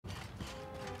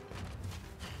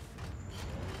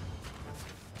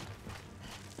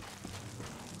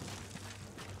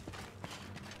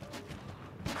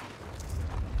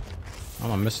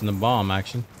Oh, I'm missing the bomb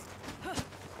action.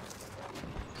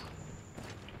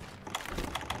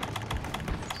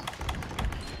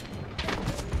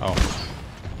 Oh.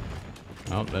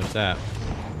 Oh, there's that.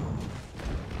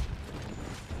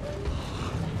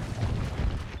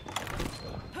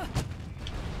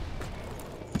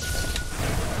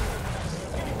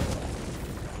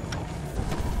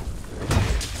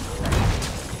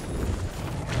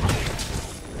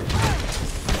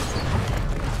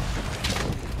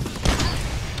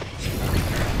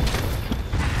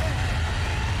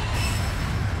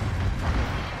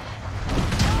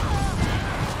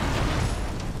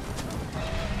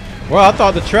 Well, I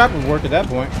thought the trap would work at that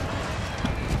point.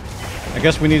 I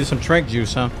guess we needed some trank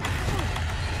juice, huh?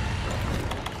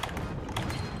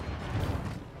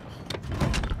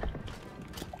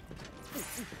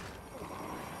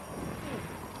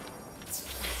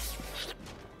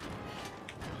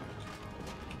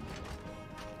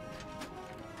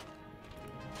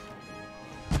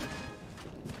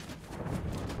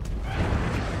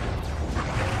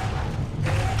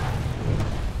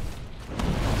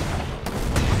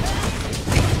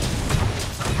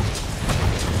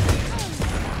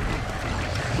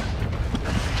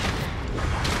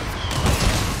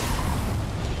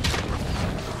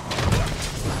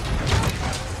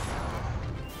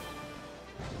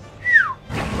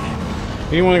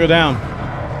 He didn't want to go down.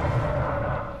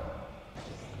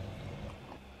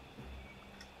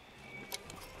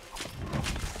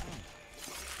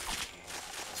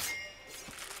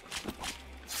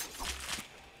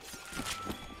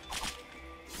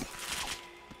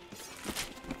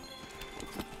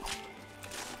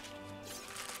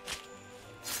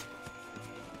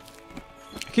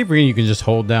 I keep reading you can just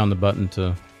hold down the button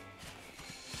to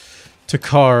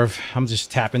carve. I'm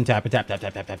just tapping, tap, tap, tap,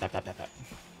 tap, tap, tap, tap, tap, tap.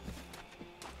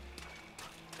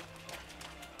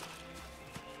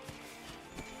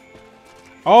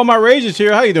 Oh, my rage is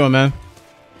here. How you doing, man?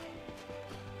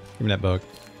 Give me that bug.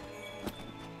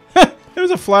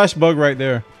 There's a flash bug right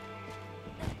there.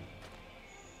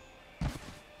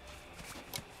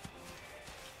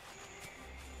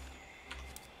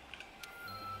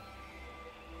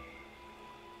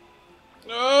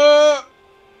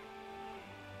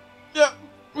 Yeah,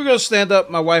 we're gonna stand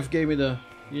up. My wife gave me the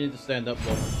you need to stand up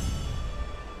look.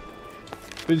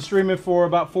 Been streaming for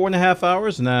about 4.5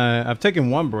 hours, and I've taken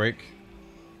one break.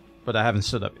 But I haven't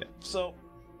stood up yet, so...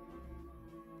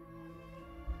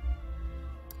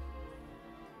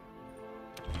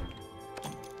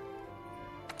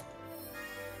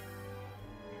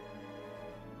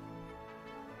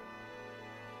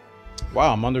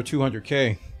 Wow, I'm under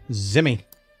 200k. Zimmy.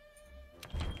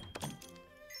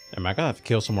 Am I gonna have to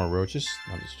kill some more roaches?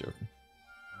 I'm just joking.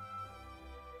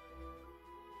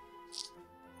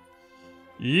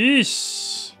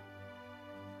 Yeesh!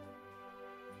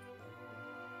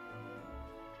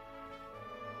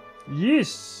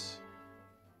 Yes.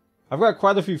 I've got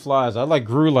quite a few flies. I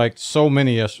grew like so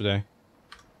many yesterday.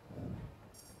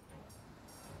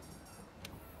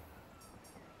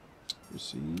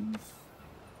 Receive.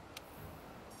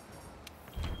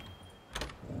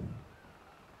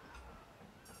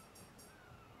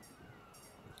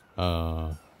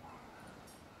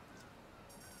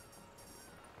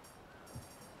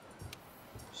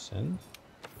 Send.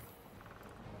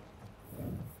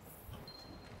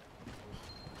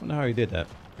 I don't know how he did that.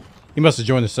 He must have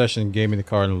joined the session and gave me the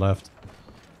card and left.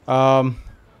 So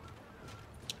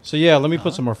yeah, let me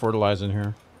put some more fertilizer in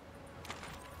here.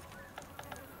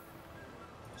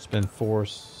 Spend four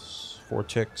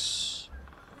ticks.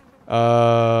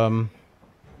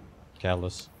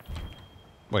 Catalyst.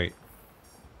 Wait.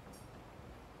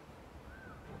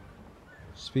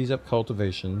 Speeds up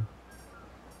cultivation.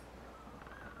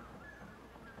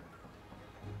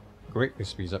 Greatly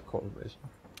speeds up cultivation.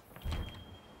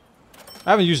 I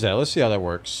haven't used that. Let's see how that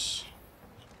works.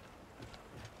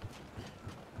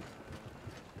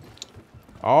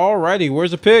 Alrighty,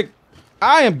 where's the pig?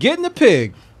 I am getting the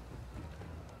pig.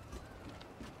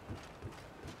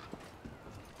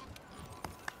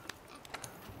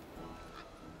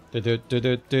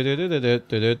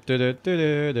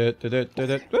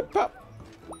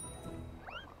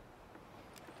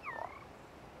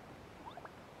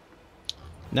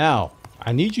 Now,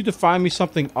 I need you to find me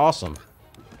something awesome.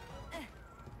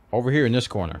 Over here in this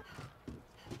corner.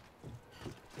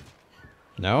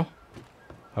 No?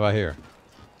 How about here?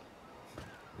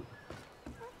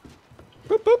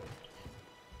 Boop, boop.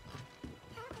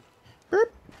 Boop.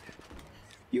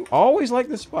 You always like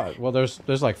this spot. Well,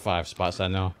 there's like 5 spots I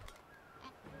know.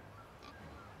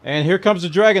 And here comes the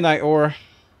Dragonite ore.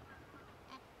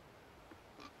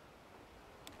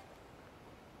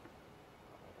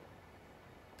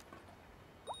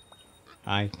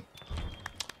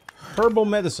 Herbal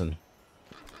medicine.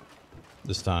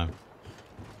 This time.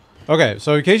 Okay,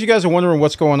 so in case you guys are wondering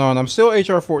what's going on, I'm still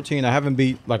HR 14. I haven't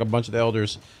beat like a bunch of the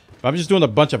elders. But I'm just doing a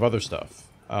bunch of other stuff.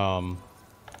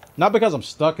 Not because I'm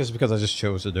stuck, it's because I just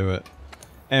chose to do it.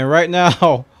 And right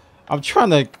now, I'm trying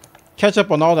to catch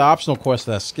up on all the optional quests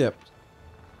that I skipped.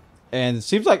 And it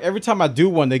seems like every time I do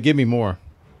one, they give me more.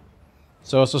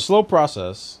 So it's a slow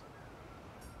process.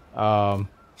 In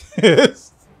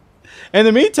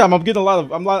the meantime, I'm getting a lot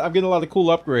of cool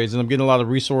upgrades, and I'm getting a lot of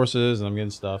resources, and I'm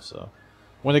getting stuff. So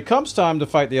when it comes time to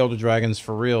fight the Elder Dragons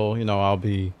for real, you know, I'll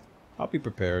be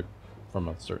prepared from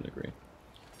a certain degree.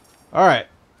 All right,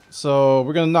 so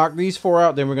we're gonna knock these 4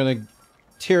 out, then we're gonna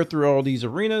tear through all these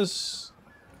arenas.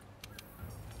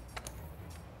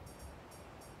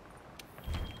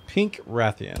 Pink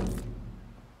Rathian.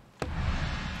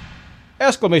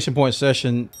 Exclamation point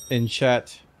session in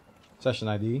chat. Session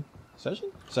ID.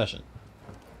 Session? Session.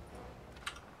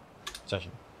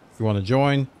 Session. If you want to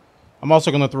join. I'm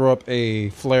also going to throw up a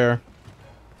flare.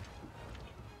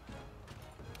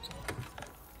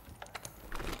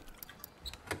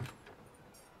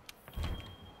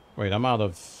 Wait, I'm out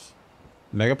of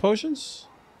mega potions?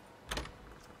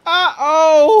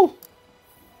 Uh-oh!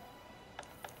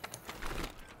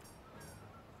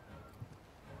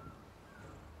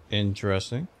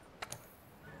 Interesting.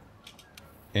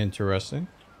 Interesting.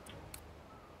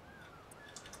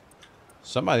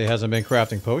 Somebody hasn't been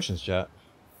crafting potions, chat.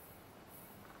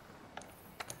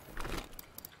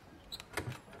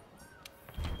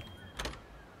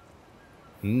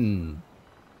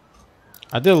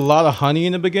 I did a lot of honey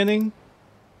in the beginning.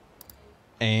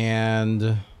 And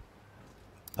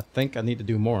I think I need to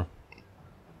do more.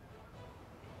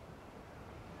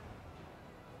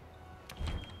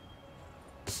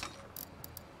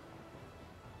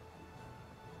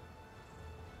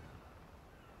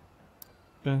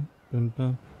 Oh,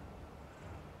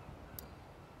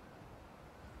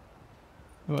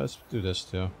 let's do this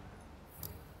too.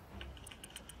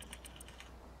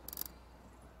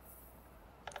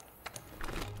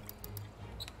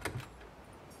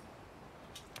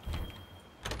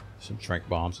 Some trank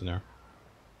bombs in there.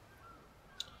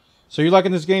 So you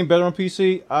liking this game better on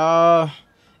PC?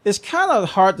 It's kind of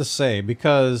hard to say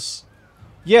because,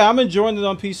 yeah, I'm enjoying it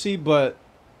on PC, but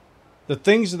the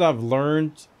things that I've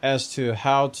learned as to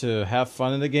how to have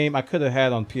fun in the game, I could have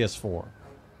had on PS4.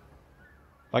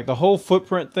 Like the whole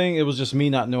footprint thing, it was just me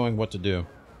not knowing what to do.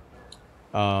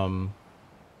 Yeah,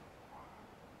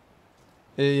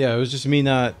 it was just me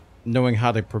not knowing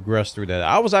how to progress through that.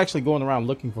 I was actually going around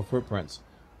looking for footprints.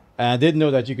 And I didn't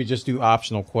know that you could just do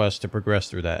optional quests to progress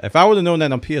through that. If I would have known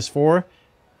that on PS4,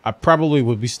 I probably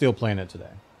would be still playing it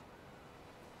today.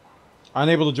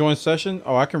 Unable to join session?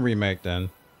 Oh, I can remake then.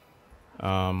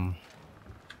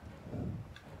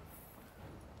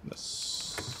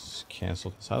 Let's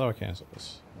cancel this. How do I cancel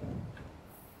this?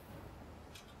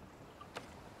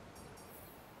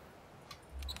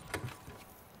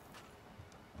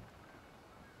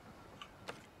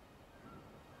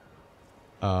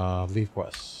 Leave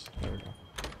quests. There we go.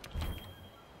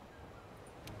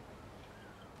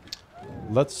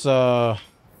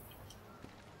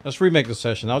 Let's remake the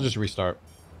session. I'll just restart.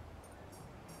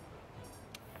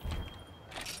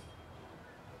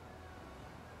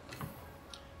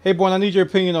 Hey, Bwana, I need your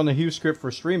opinion on the Hue script for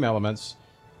stream elements.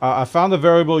 I found the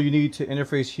variable you need to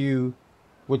interface Hue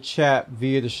with chat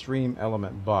via the stream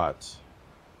element bot.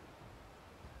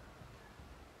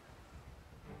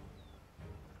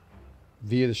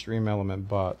 Via the stream element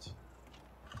bot.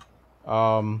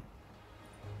 Oh,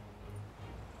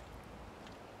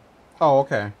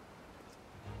 okay.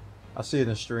 I see it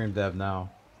in stream dev now.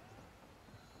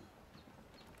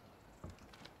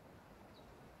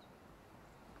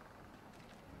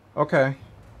 Okay.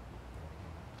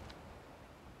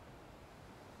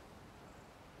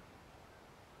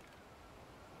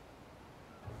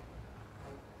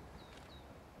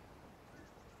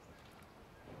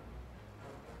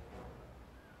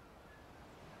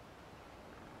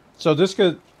 So this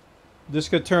could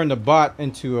turn the bot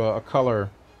into a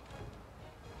color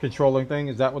controlling thing.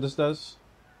 Is that what this does?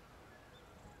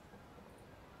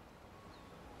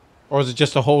 Or is it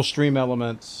just a whole stream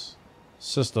elements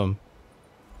system?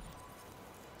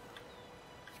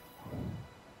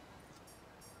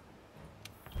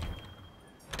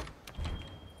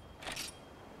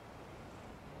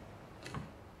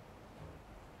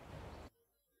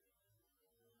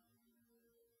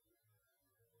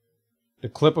 The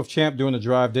clip of Champ doing the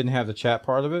drive didn't have the chat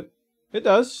part of it. It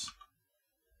does.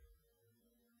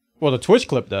 Well, the Twitch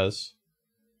clip does.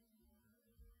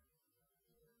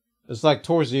 It's like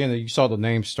towards the end that you saw the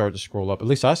names start to scroll up. At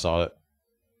least I saw it.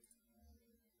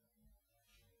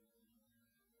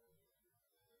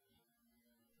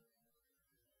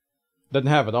 Doesn't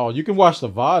have it all. You can watch the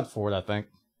VOD for it, I think.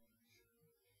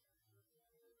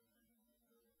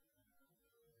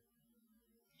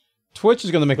 Twitch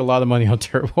is going to make a lot of money on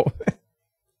Turbo.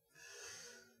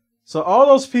 So all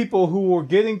those people who were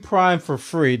getting Prime for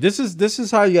free, this is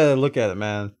how you got to look at it,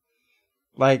 man.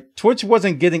 Like, Twitch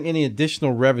wasn't getting any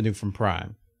additional revenue from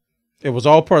Prime. It was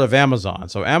all part of Amazon.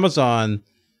 So Amazon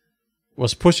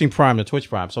was pushing Prime to Twitch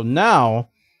Prime. So now,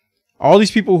 all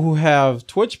these people who have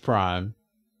Twitch Prime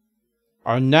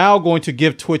are now going to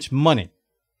give Twitch money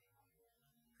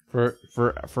for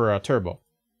Turbo.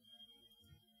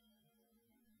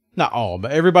 Not all,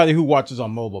 but everybody who watches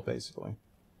on mobile, basically.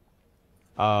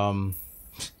 They're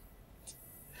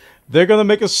gonna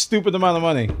make a stupid amount of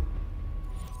money.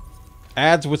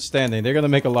 Ads withstanding, they're gonna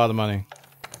make a lot of money.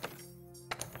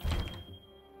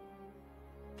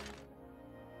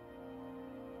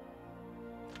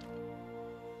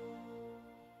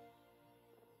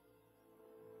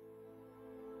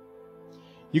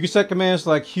 You can set commands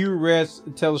like hue red,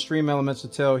 tell the stream elements to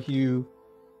tell hue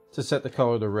to set the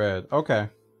color to red. Okay.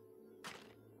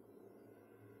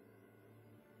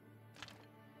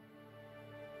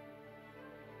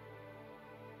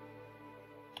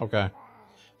 Okay.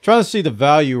 Trying to see the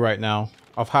value right now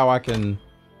of how I can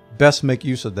best make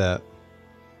use of that.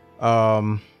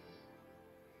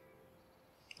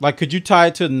 Like, could you tie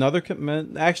it to another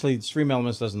command? Actually, Stream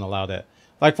Elements doesn't allow that.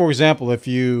 Like, for example, if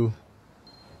you...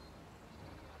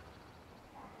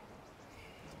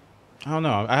 I don't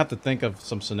know. I have to think of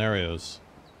some scenarios.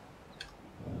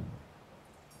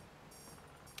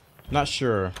 Not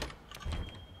sure.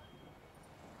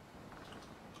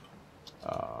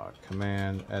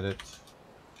 Command, edit,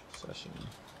 session.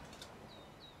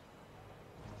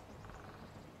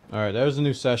 Alright, there's a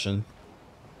new session.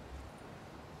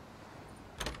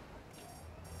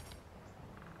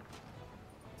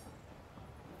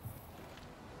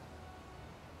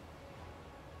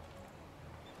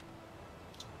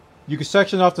 You can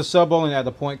section off the sub only and add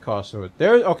the point cost to it.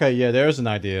 There, okay, yeah, there's an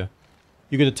idea.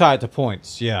 You could tie it to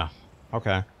points, yeah.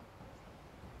 Okay.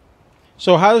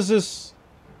 So how does this...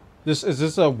 Is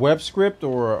this a web script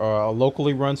or a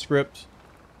locally run script?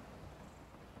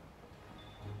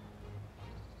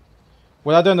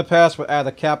 What I've done in the past would add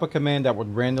a kappa command that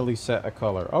would randomly set a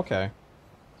color. Okay.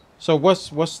 So what's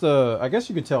the... I guess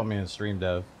you could tell me in stream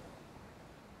dev.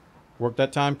 Work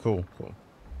that time? Cool, cool.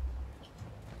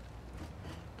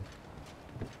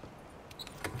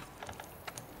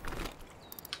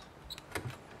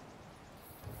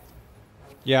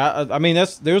 Yeah, I mean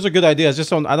there's a good idea. It's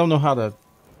just I don't know how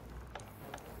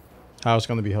it's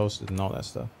going to be hosted and all that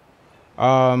stuff.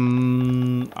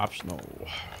 Optional.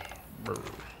 Brr.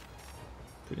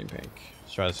 Pretty pink.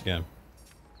 Let's try this again.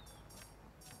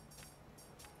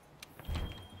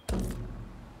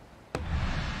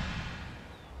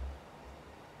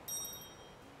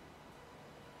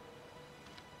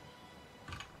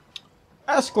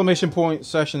 Exclamation point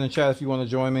session in chat if you want to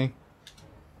join me.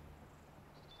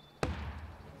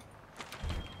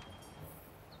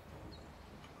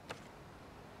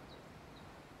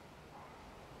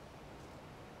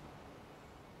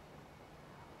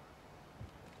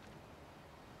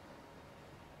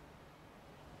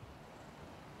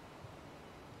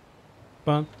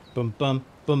 Bum bum bum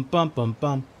bum bum bum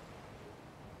bum.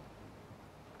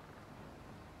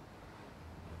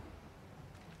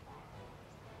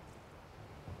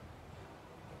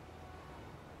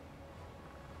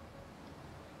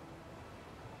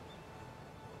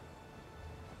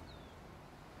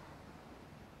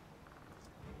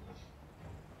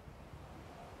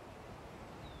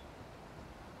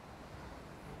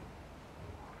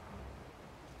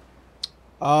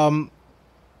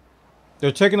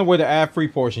 They're taking away the ad-free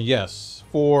portion, yes,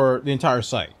 for the entire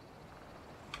site.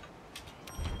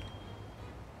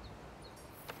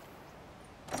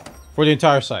 For the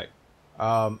entire site.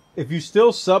 If you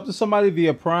still sub to somebody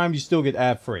via Prime, you still get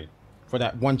ad-free for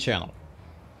that one channel.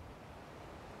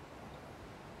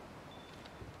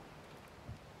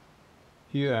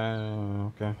 Yeah,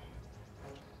 okay.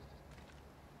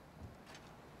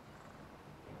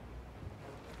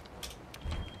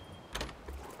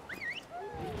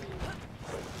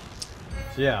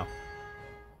 Yeah.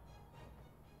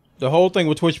 The whole thing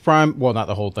with Twitch Prime, well, not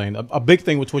the whole thing. A big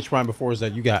thing with Twitch Prime before is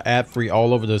that you got ad-free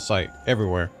all over the site,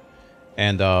 everywhere.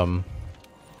 And,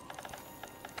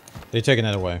 they're taking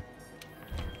that away.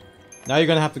 Now you're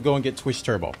going to have to go and get Twitch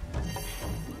Turbo.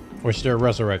 Which they're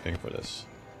resurrecting for this.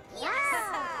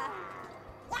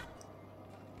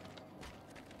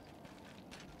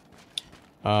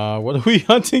 What are we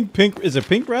hunting? Pink, is it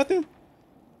pink Rathian?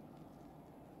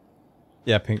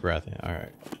 Yeah, pink Rathian.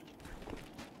 Alright.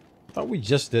 Thought we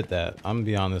just did that. I'm gonna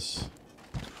be honest.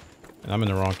 And I'm in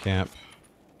the wrong camp.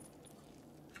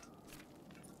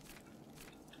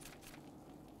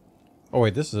 Oh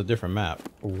wait, this is a different map.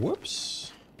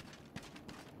 Whoops.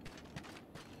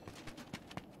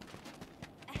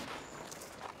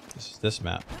 This is this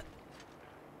map.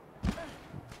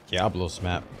 Diablos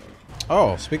map.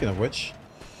 Oh, speaking of which.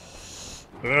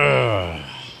 Ugh.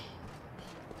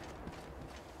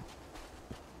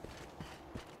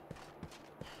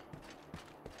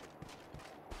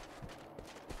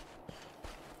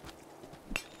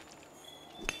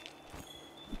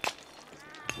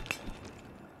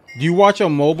 Do you watch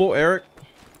on mobile, Eric?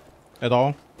 At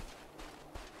all?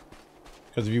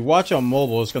 Because if you watch on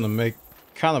mobile, it's going to make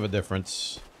kind of a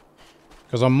difference.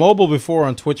 Because on mobile before,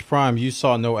 on Twitch Prime, you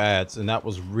saw no ads, and that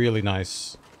was really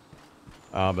nice.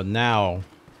 But now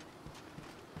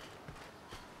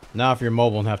if you're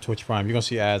mobile and have Twitch Prime, you're going to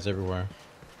see ads everywhere.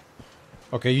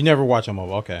 Okay, you never watch on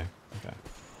mobile. Okay. Okay.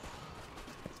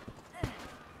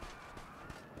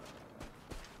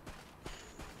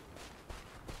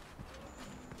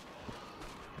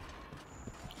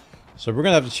 So we're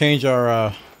gonna have to change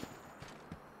our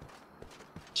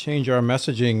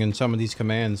messaging in some of these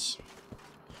commands.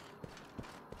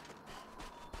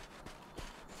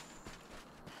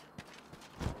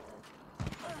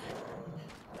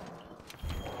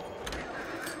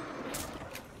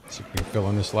 See if we can fill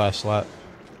in this last slot.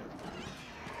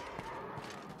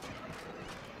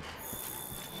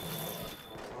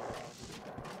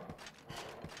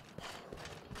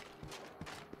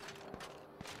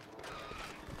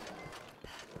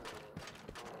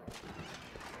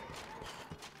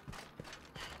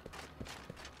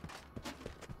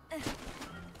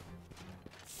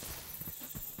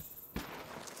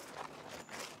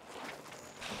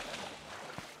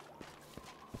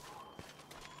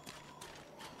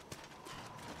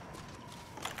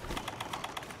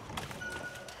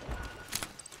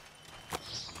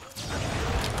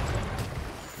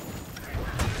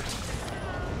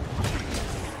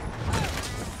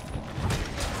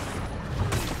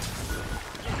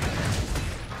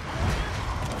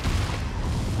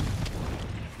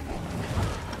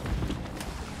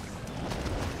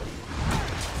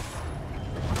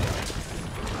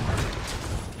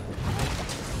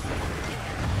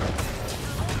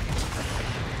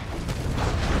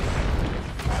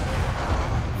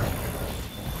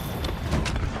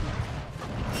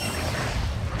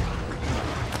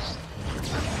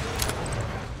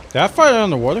 Did I fight it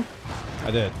underwater?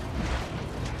 I did.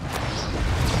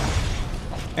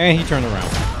 And he turned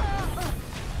around.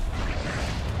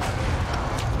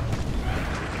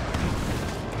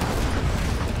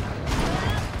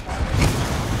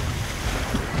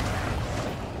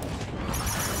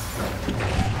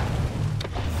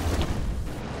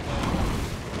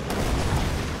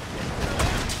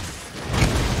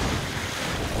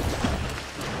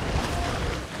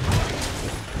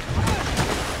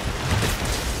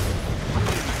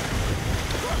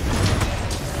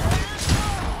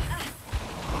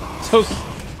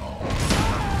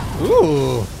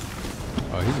 Ooh.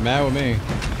 Oh, he's mad with me.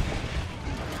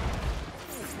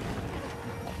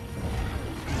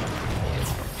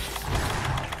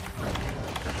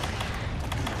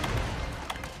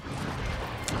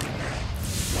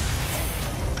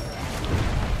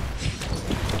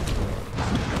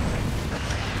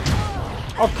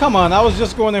 Oh, come on. I was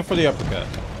just going in for the uppercut.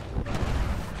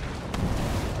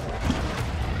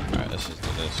 Alright, let's just do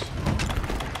this.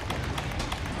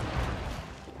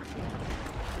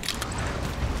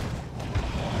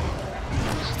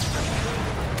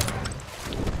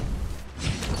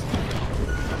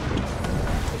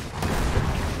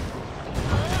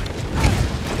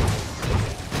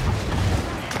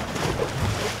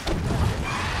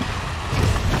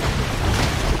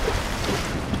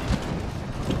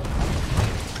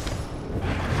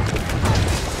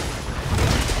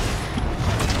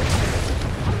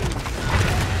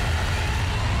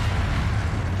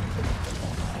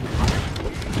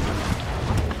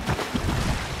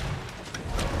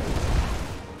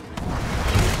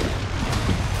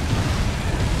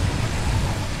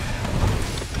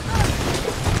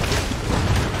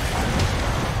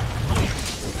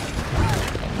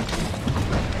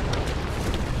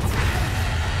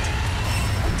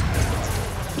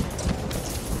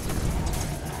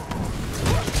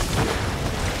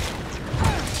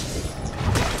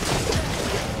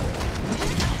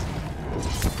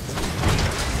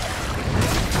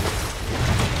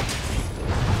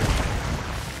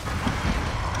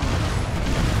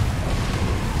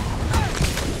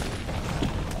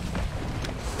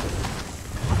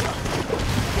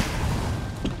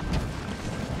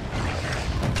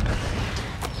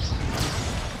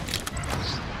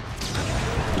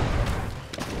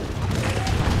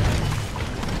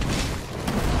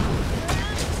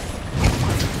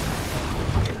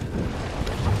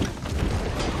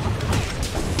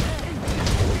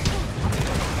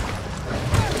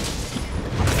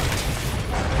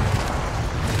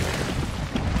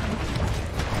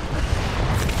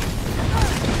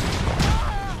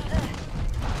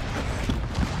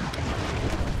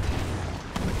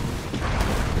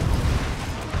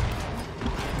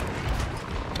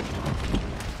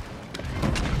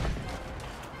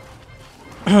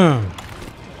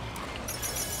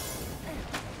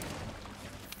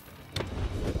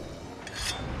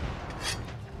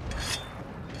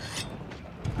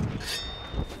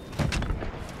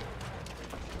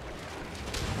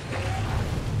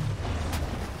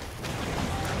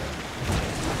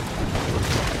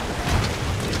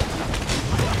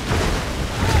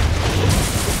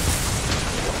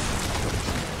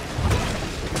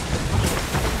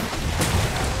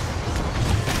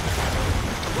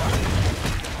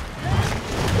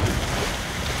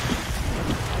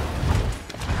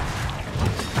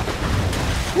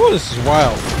 Woo, this is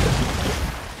wild.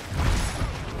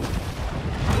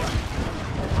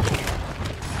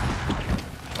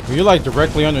 When you're like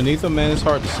directly underneath them, man, it's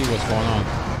hard to see what's going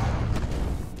on.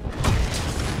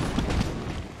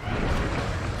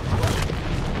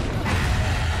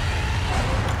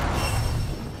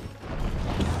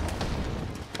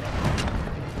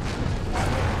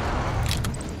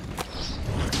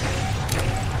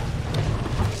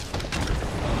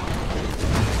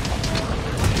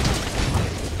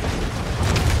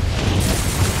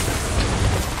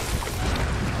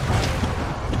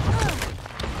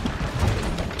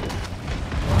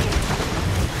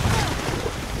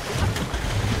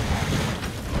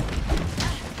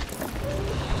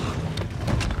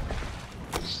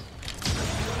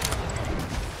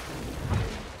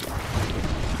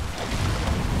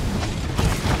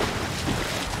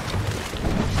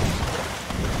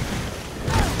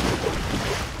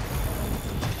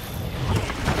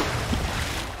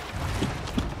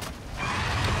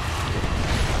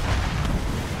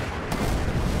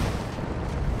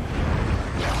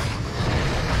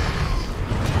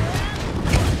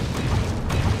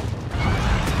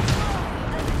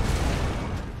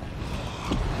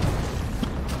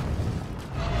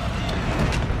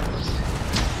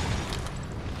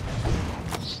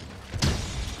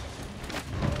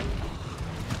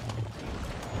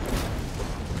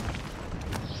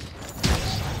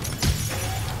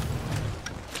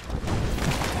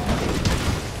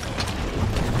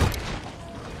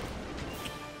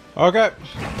 Okay.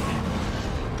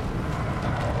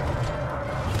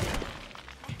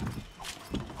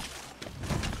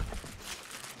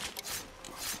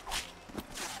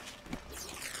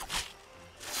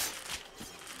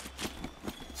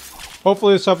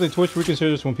 Hopefully it's something Twitch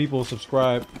reconsiders when people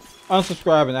subscribe,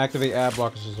 unsubscribe, and activate ad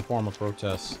blockers as a form of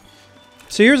protest.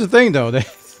 See, here's the thing, though.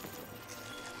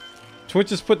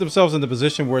 Twitch has put themselves in the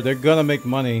position where they're gonna make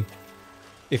money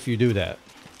if you do that.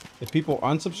 If people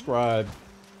unsubscribe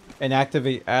and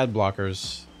activate ad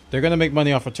blockers, they're gonna make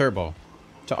money off of Turbo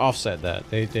to offset that.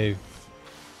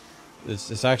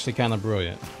 It's actually kind of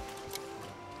brilliant.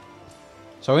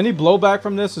 So any blowback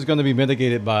from this is going to be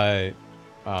mitigated by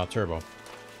Turbo.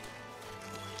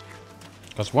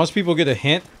 Because once people get a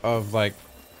hint of like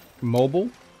mobile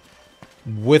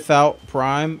without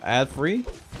Prime ad-free,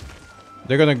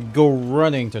 they're gonna go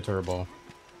running to Turbo.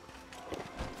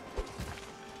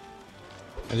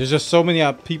 And there's just so many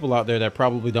people out there that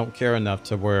probably don't care enough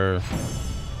to where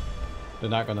they're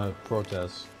not gonna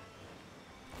protest.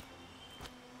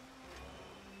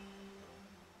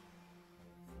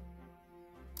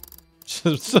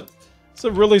 It's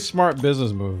a really smart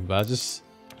business move, but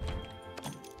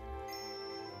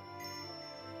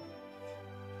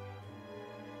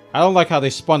I don't like how they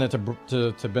spun it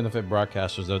to benefit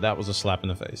broadcasters, though. That was a slap in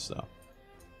the face,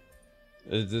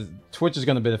 though. Twitch is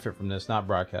going to benefit from this, not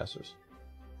broadcasters.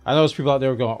 I know there's people out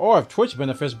there going, "Oh, if Twitch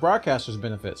benefits, broadcasters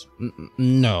benefits."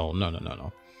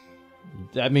 No.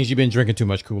 That means you've been drinking too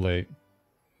much Kool-Aid.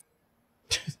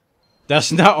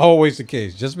 That's not always the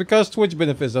case. Just because Twitch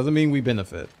benefits doesn't mean we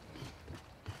benefit.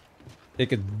 It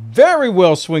could very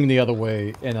well swing the other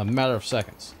way in a matter of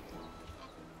seconds.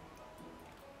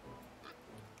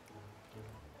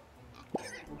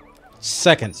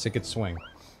 Seconds it could swing.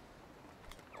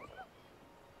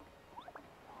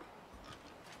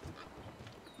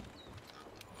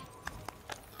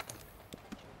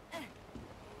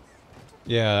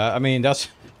 Yeah, I mean, that's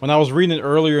when I was reading it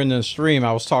earlier in the stream,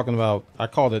 I was talking about, I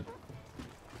called it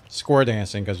square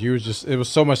dancing, because you was just, it was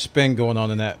so much spin going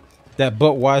on in that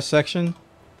but why section.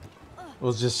 It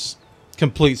was just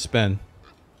complete spin.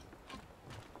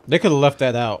 They could have left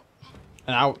that out.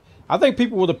 And I think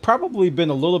people would have probably been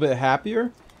a little bit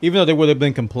happier, even though they would have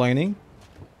been complaining.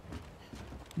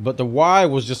 But the why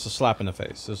was just a slap in the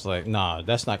face. It's like, nah,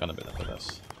 that's not going to benefit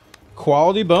us.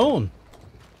 Quality bone.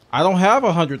 I don't have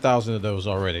 100,000 of those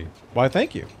already. Why,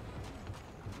 thank you.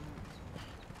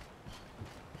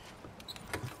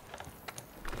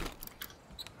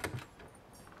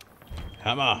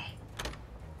 Hammer.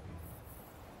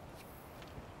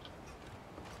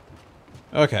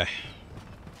 Okay.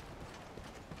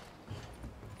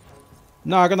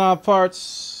 Knocking off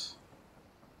parts.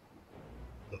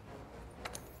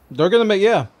 They're gonna make,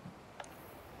 yeah.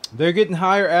 They're getting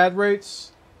higher ad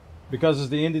rates because it's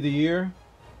the end of the year.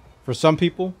 For some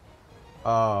people.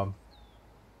 For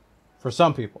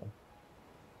some people.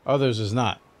 Others is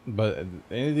not. But at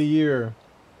the end of the year,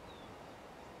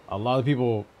 a lot of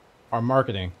people are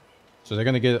marketing. So they're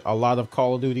gonna get a lot of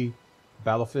Call of Duty,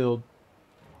 Battlefield,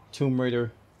 Tomb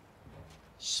Raider,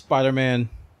 Spider-Man.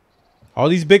 All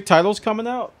these big titles coming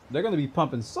out, they're going to be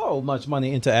pumping so much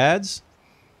money into ads.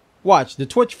 Watch, the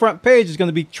Twitch front page is going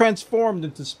to be transformed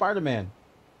into Spider-Man.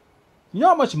 You know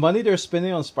how much money they're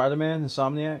spending on Spider-Man,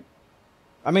 Insomniac?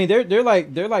 I mean, they're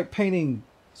like painting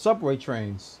subway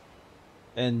trains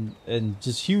and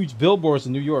just huge billboards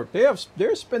in New York.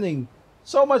 They're spending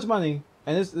so much money,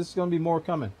 and it's going to be more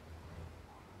coming.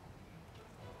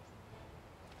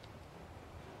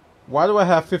 Why do I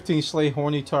have 15 Slay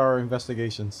Horny Tar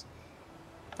investigations?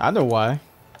 I know why.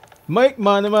 Make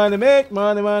money, money, make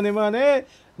money, money, money.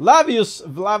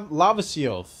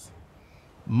 Lavasios.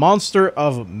 Monster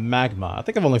of Magma. I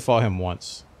think I've only fought him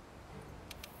once.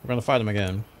 We're going to fight him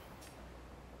again.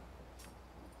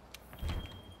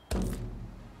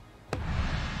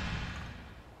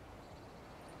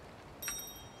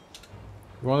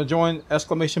 You want to join?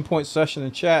 Exclamation point session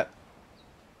in chat.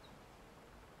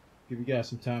 Give you guys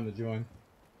some time to join.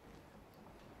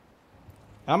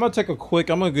 I'm going to take a quick...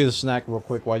 I'm going to get a snack real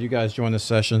quick while you guys join this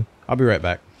session. I'll be right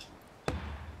back.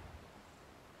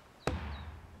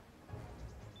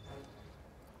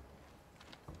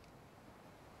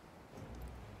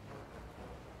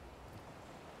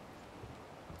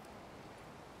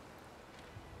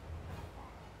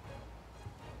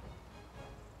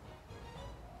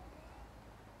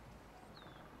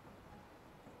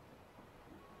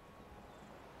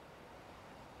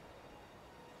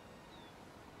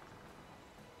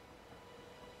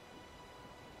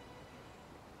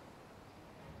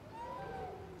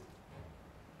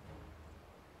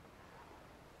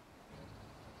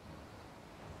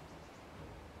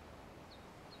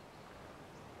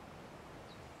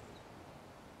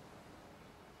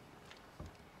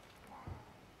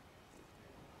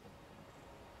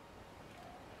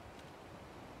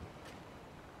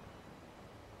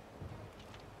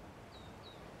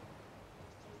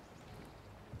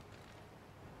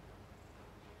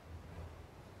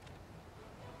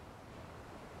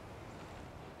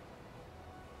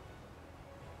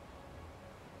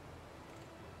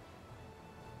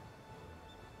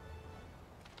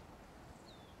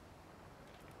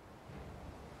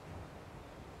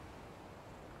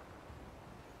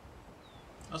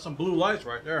 That's some blue lights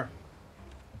right there.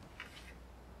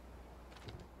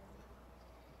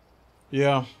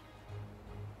 Yeah.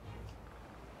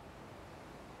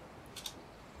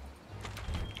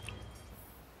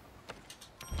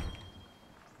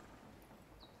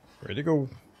 Ready to go.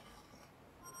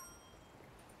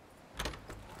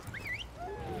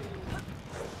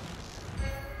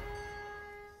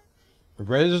 The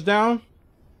Red is down.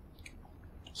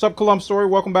 Sup, Column Story?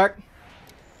 Welcome back.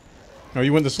 Oh,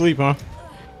 you went to sleep, huh?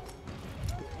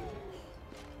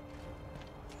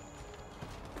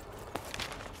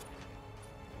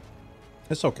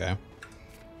 It's okay.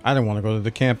 I didn't want to go to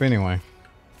the camp anyway.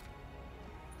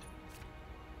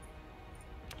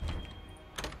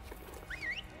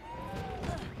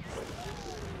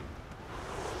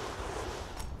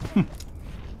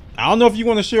 I don't know if you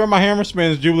want to share my hammer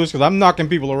spins, Julius, because I'm knocking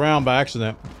people around by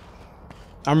accident.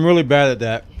 I'm really bad at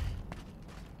that.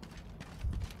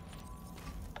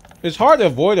 It's hard to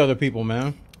avoid other people,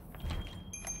 man.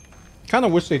 Kind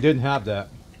of wish they didn't have that.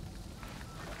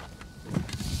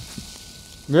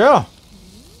 Yeah.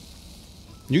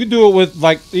 You can do it with,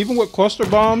 like, even with cluster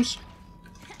bombs.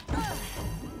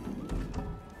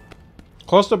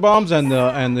 Cluster bombs and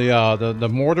the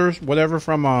mortars, whatever,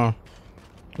 from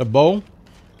the bow.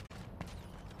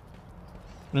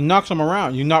 It knocks them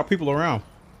around. You knock people around.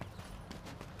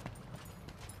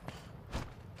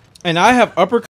 And I have uppercut.